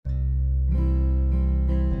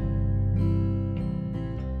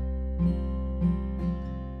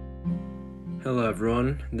Hello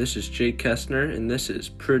everyone, this is Jake Kestner and this is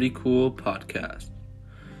Pretty Cool Podcast.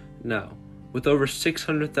 Now, with over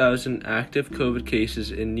 600,000 active COVID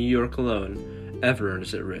cases in New York alone, everyone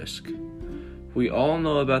is at risk. We all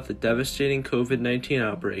know about the devastating COVID-19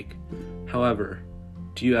 outbreak. However,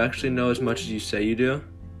 do you actually know as much as you say you do?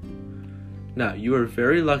 Now, you are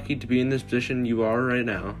very lucky to be in this position you are right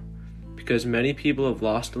now, because many people have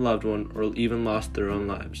lost a loved one or even lost their own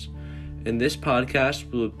lives. In this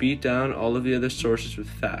podcast, we will beat down all of the other sources with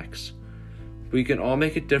facts. We can all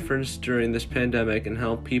make a difference during this pandemic and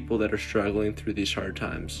help people that are struggling through these hard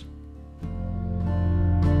times.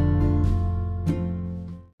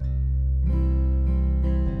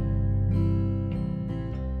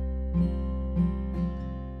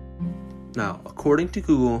 Now, according to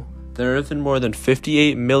Google, there have been more than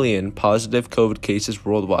 58 million positive COVID cases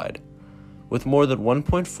worldwide. With more than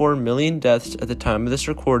 1.4 million deaths at the time of this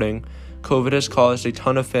recording, COVID has caused a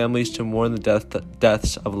ton of families to mourn the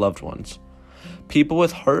deaths of loved ones. People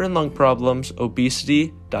with heart and lung problems,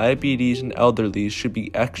 obesity, diabetes, and elderly should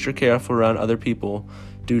be extra careful around other people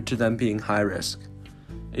due to them being high risk.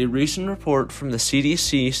 A recent report from the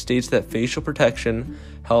CDC states that facial protection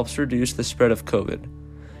helps reduce the spread of COVID.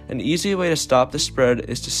 An easy way to stop the spread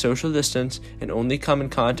is to social distance and only come in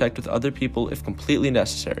contact with other people if completely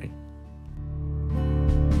necessary.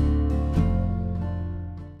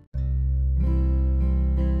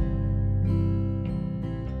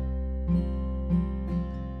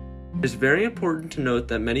 It is very important to note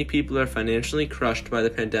that many people are financially crushed by the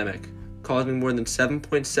pandemic, causing more than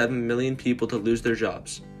 7.7 million people to lose their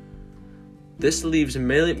jobs. This leaves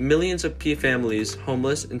millions of families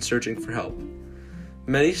homeless and searching for help.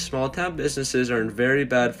 Many small-town businesses are in very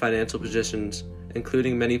bad financial positions,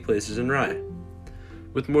 including many places in Rye.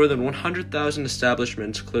 With more than 100,000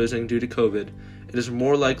 establishments closing due to COVID, it is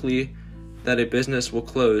more likely that a business will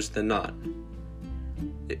close than not.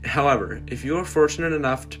 However, if you are fortunate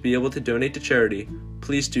enough to be able to donate to charity,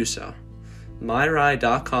 please do so.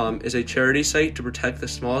 MyRye.com is a charity site to protect the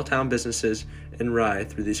small town businesses in Rye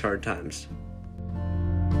through these hard times.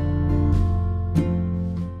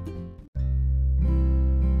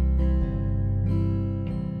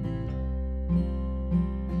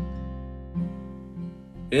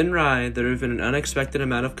 In Rye, there have been an unexpected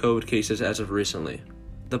amount of COVID cases as of recently.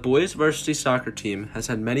 The boys' varsity soccer team has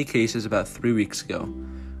had many cases about 3 weeks ago,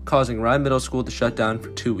 causing Rye Middle School to shut down for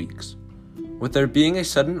 2 weeks. With there being a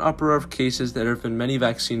sudden uproar of cases, there have been many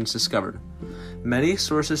vaccines discovered. Many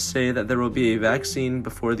sources say that there will be a vaccine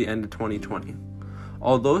before the end of 2020.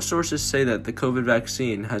 Although sources say that the COVID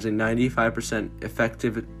vaccine has a 95%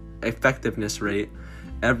 effectiveness rate,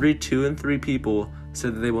 every 2 in 3 people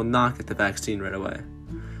said that they will not get the vaccine right away,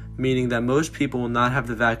 meaning that most people will not have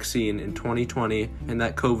the vaccine in 2020 and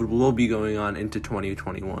that COVID will be going on into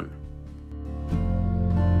 2021.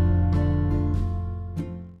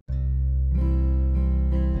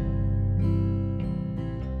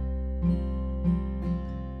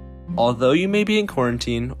 Although you may be in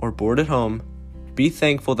quarantine or bored at home, be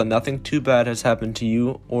thankful that nothing too bad has happened to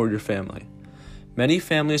you or your family. Many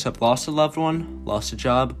families have lost a loved one, lost a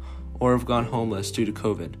job, or have gone homeless due to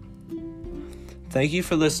COVID. Thank you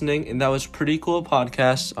for listening, and that was Pretty Cool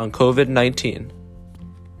Podcast on COVID-19.